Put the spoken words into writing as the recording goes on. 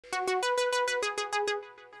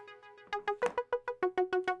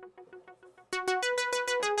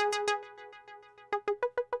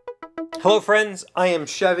Hello friends, I am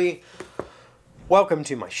Chevee. Welcome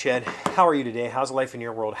to my shed. How are you today? How's life in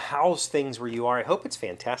your world? How's things where you are? I hope it's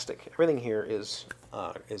fantastic. Everything here is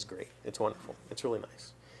great. It's wonderful. It's really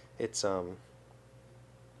nice. It's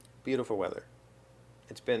beautiful weather.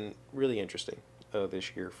 It's been really interesting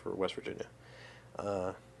this year for West Virginia.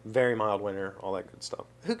 Very mild winter, all that good stuff.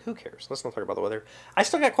 Who cares? Let's not talk about the weather. I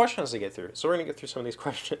still got questions to get through, so we're going to get through some of these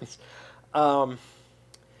questions.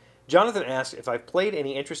 Jonathan asked if I've played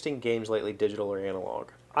any interesting games lately, digital or analog.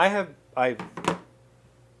 I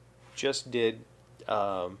just did,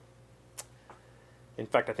 in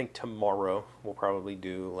fact, I think tomorrow we'll probably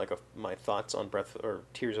do like my thoughts on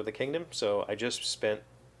Tears of the Kingdom. So I just spent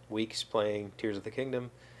weeks playing Tears of the Kingdom,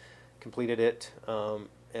 completed it,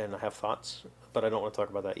 and I have thoughts, but I don't want to talk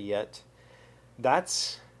about that yet.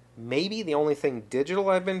 That's maybe the only thing digital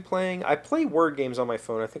I've been playing. I play word games on my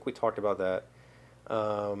phone. I think we talked about that.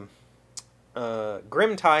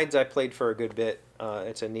 Grim Tides I played for a good bit.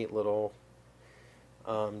 It's a neat little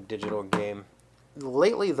digital game.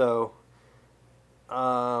 Lately, though,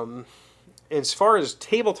 as far as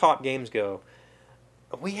tabletop games go,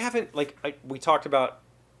 we haven't, we talked about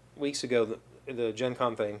weeks ago, the Gen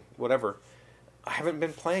Con thing, whatever. I haven't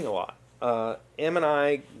been playing a lot. Em and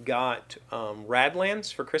I got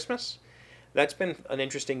Radlands for Christmas. That's been an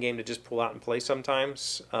interesting game to just pull out and play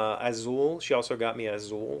sometimes. Azul, she also got me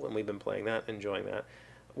Azul, and we've been playing that, enjoying that.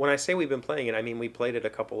 When I say we've been playing it, I mean we played it a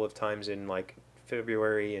couple of times in like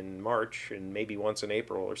February and March, and maybe once in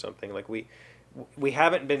April or something. Like we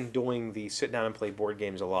haven't been doing the sit down and play board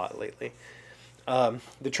games a lot lately.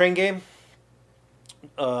 The train game,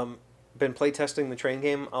 been play testing the train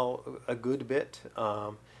game a good bit.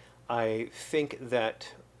 I think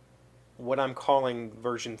that what I'm calling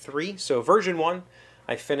version 3. So version 1,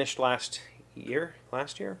 I finished last year,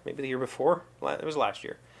 maybe the year before. It was last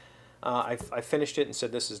year. I finished it and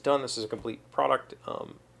said, this is done. This is a complete product.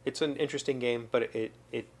 It's an interesting game, but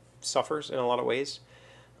it suffers in a lot of ways.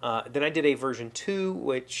 Then I did a version 2,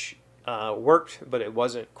 which worked, but it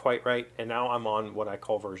wasn't quite right. And now I'm on what I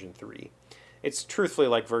call version 3. It's truthfully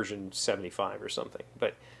like version 75 or something,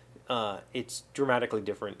 but it's dramatically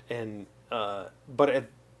different. And but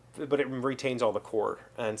it retains all the core.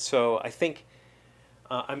 And so I think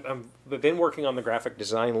I've been working on the graphic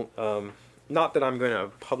design. Not that I'm going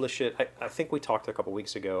to publish it. I think we talked a couple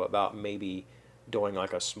weeks ago about maybe doing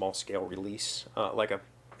like a small scale release, like a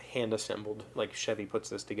hand assembled, like Chevee puts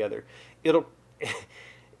this together.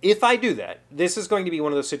 If I do that, this is going to be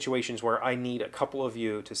one of those situations where I need a couple of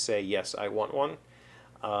you to say, yes, I want one.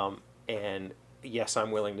 And yes, I'm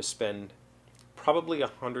willing to spend probably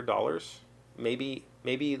 $100, maybe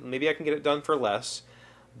I can get it done for less,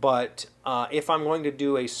 but if I'm going to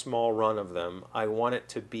do a small run of them, I want it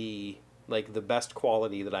to be like the best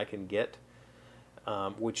quality that I can get,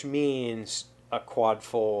 which means a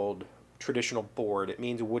quad-fold traditional board. It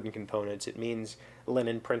means wooden components. It means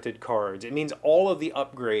linen printed cards. It means all of the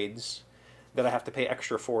upgrades that I have to pay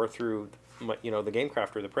extra for through, the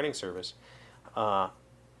GameCrafter, the printing service.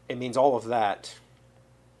 It means all of that.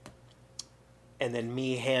 And then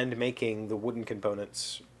me hand making the wooden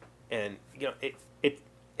components, and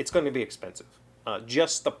it's going to be expensive.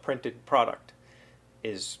 Just the printed product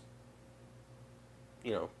is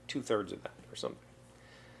 2/3 of that or something.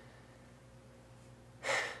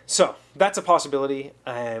 So that's a possibility,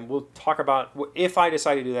 and we'll talk about if I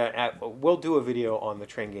decide to do that. We'll do a video on the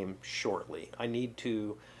train game shortly. I need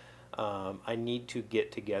to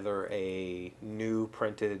get together a new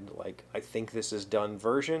printed, I think this is done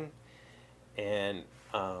version, and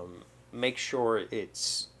make sure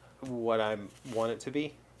it's what I want it to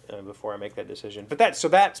be before I make that decision. But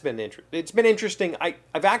that's been it's been interesting.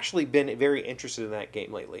 I've actually been very interested in that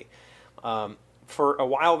game lately. For a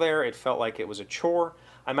while there, it felt like it was a chore.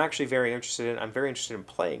 I'm actually very interested in it. I'm very interested in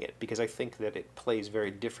playing it because I think that it plays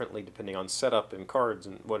very differently depending on setup and cards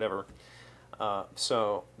and whatever.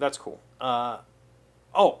 So that's cool.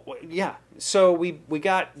 Oh yeah. So we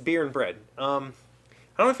got beer and bread. I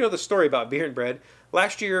don't know if you know the story about beer and bread.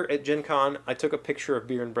 Last year at Gen Con, I took a picture of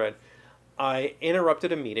beer and bread. I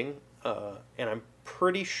interrupted a meeting, and I'm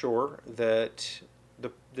pretty sure that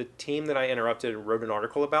the team that I interrupted wrote an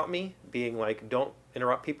article about me, being like, don't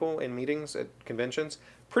interrupt people in meetings at conventions.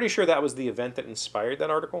 Pretty sure that was the event that inspired that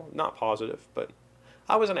article. Not positive, but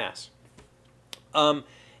I was an ass.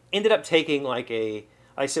 Ended up taking I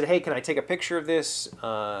said, hey, can I take a picture of this?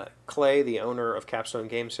 Clay, the owner of Capstone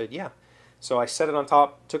Games, said, yeah. So I set it on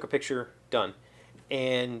top, took a picture, done.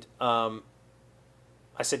 And I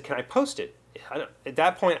said, can I post it? at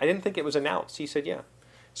that point, I didn't think it was announced. He said, yeah.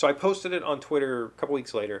 So I posted it on Twitter a couple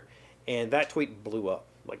weeks later, and that tweet blew up.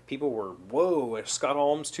 Like, people were, whoa, a Scott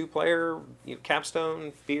Holmes 2-player,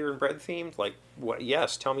 capstone, beer and bread themed? Like, what?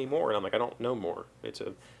 Yes, tell me more. And I'm like, I don't know more. It's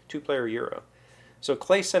a 2-player Euro. So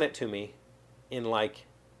Clay sent it to me in, like,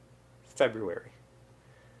 February.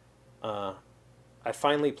 I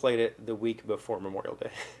finally played it the week before Memorial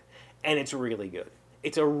Day, and it's really good.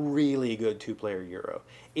 It's a really good 2-player Euro.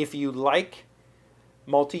 If you like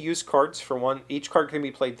multi-use cards, for one, each card can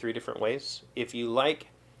be played 3 different ways. If you like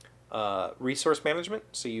resource management,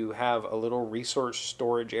 so you have a little resource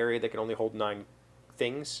storage area that can only hold 9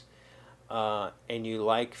 things, and you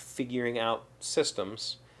like figuring out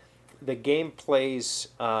systems, the game plays...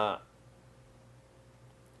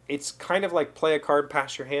 it's kind of like play a card,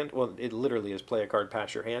 pass your hand. Well, it literally is play a card,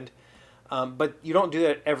 pass your hand. But you don't do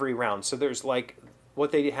that every round. So there's like,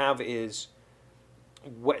 what they have is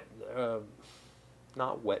wet,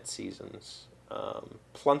 not wet seasons,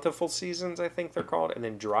 plentiful seasons, I think they're called, and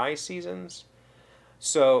then dry seasons.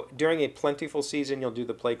 So during a plentiful season, you'll do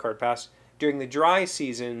the play card pass. During the dry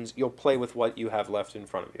seasons, you'll play with what you have left in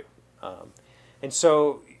front of you. And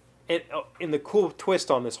so and the cool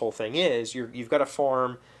twist on this whole thing is you've got a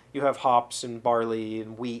farm. You have hops and barley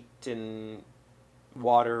and wheat and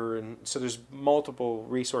water, and so there's multiple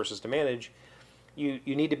resources to manage. You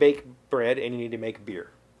need to bake bread and you need to make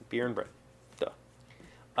beer and bread.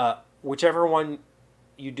 Duh. Whichever one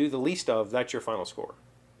you do the least of, that's your final score.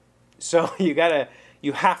 So you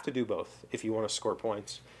have to do both if you want to score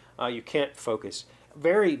points. You can't focus.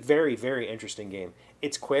 Very, very, very interesting game.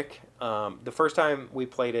 It's quick. The first time we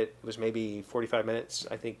played it was maybe 45 minutes.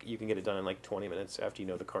 I think you can get it done in like 20 minutes after you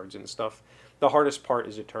know the cards and stuff. The hardest part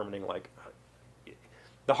is determining, like...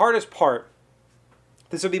 The hardest part...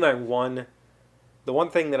 This would be my one... The one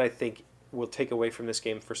thing that I think will take away from this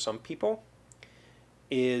game for some people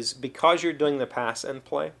is because you're doing the pass and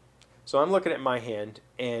play. So I'm looking at my hand,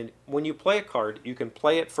 and when you play a card, you can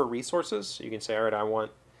play it for resources. So you can say, all right, I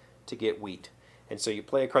want to get wheat. And so you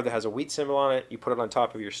play a card that has a wheat symbol on it, you put it on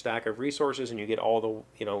top of your stack of resources, and you get all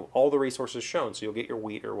the resources shown. So you'll get your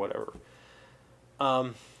wheat or whatever.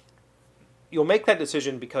 You'll make that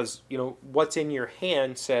decision because what's in your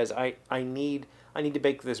hand says I need to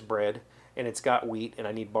bake this bread, and it's got wheat, and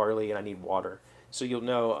I need barley, and I need water. So you'll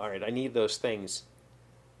know, all right, I need those things.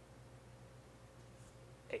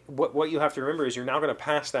 What you have to remember is you're now going to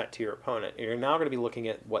pass that to your opponent. You're now going to be looking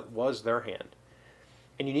at what was their hand.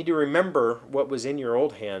 And you need to remember what was in your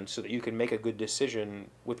old hand so that you can make a good decision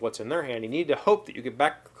with what's in their hand. You need to hope that you get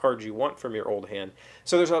back the cards you want from your old hand.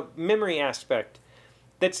 So there's a memory aspect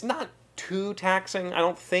that's not too taxing, I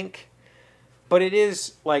don't think. But it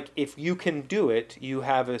is like, if you can do it, you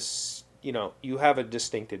have a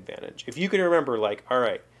distinct advantage. If you can remember, like, all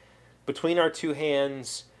right, between our 2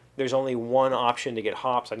 hands, there's only one option to get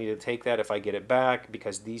hops. I need to take that if I get it back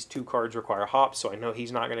because these 2 cards require hops, so I know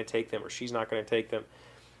he's not going to take them or she's not going to take them.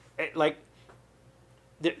 Like,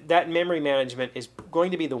 that memory management is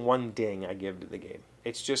going to be the one ding I give to the game.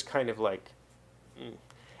 It's just kind of like... And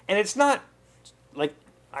it's not... Like,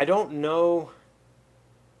 I don't know...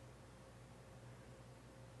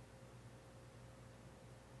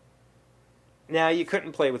 Now, you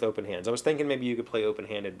couldn't play with open hands. I was thinking maybe you could play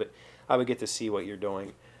open-handed, but I would get to see what you're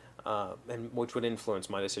doing, and which would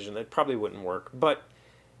influence my decision. That probably wouldn't work. But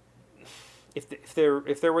if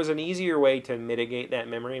there was an easier way to mitigate that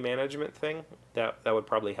memory management thing, that would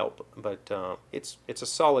probably help. But it's a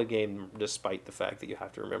solid game despite the fact that you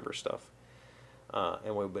have to remember stuff,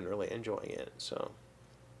 and we've been really enjoying it. So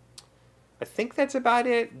I think that's about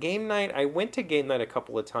it. Game night. I went to game night a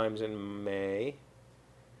couple of times in May.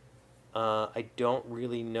 I don't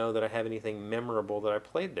really know that I have anything memorable that I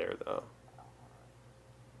played there, though.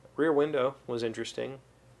 Rear Window was interesting.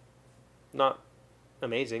 Not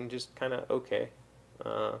amazing, just kind of okay.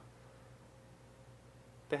 The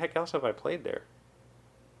heck else have I played there?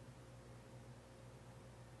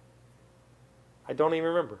 I don't even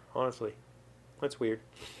remember, honestly. That's weird.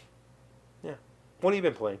 Yeah. What have you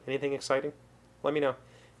been playing? Anything exciting? Let me know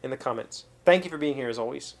in the comments. Thank you for being here, as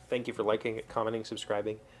always. Thank you for liking, commenting,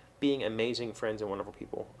 subscribing, being amazing friends and wonderful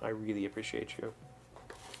people. I really appreciate you.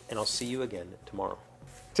 And I'll see you again tomorrow.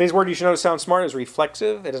 Today's word you should know to sound smart is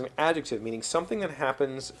reflexive. It is an adjective meaning something that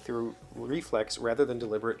happens through reflex rather than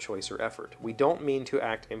deliberate choice or effort. We don't mean to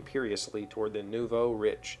act imperiously toward the nouveau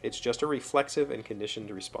rich. It's just a reflexive and conditioned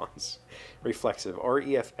response. Reflexive.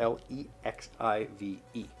 R-E-F-L-E-X-I-V-E.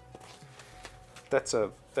 That's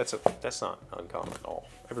not uncommon at all.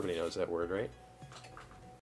 Everybody knows that word, right?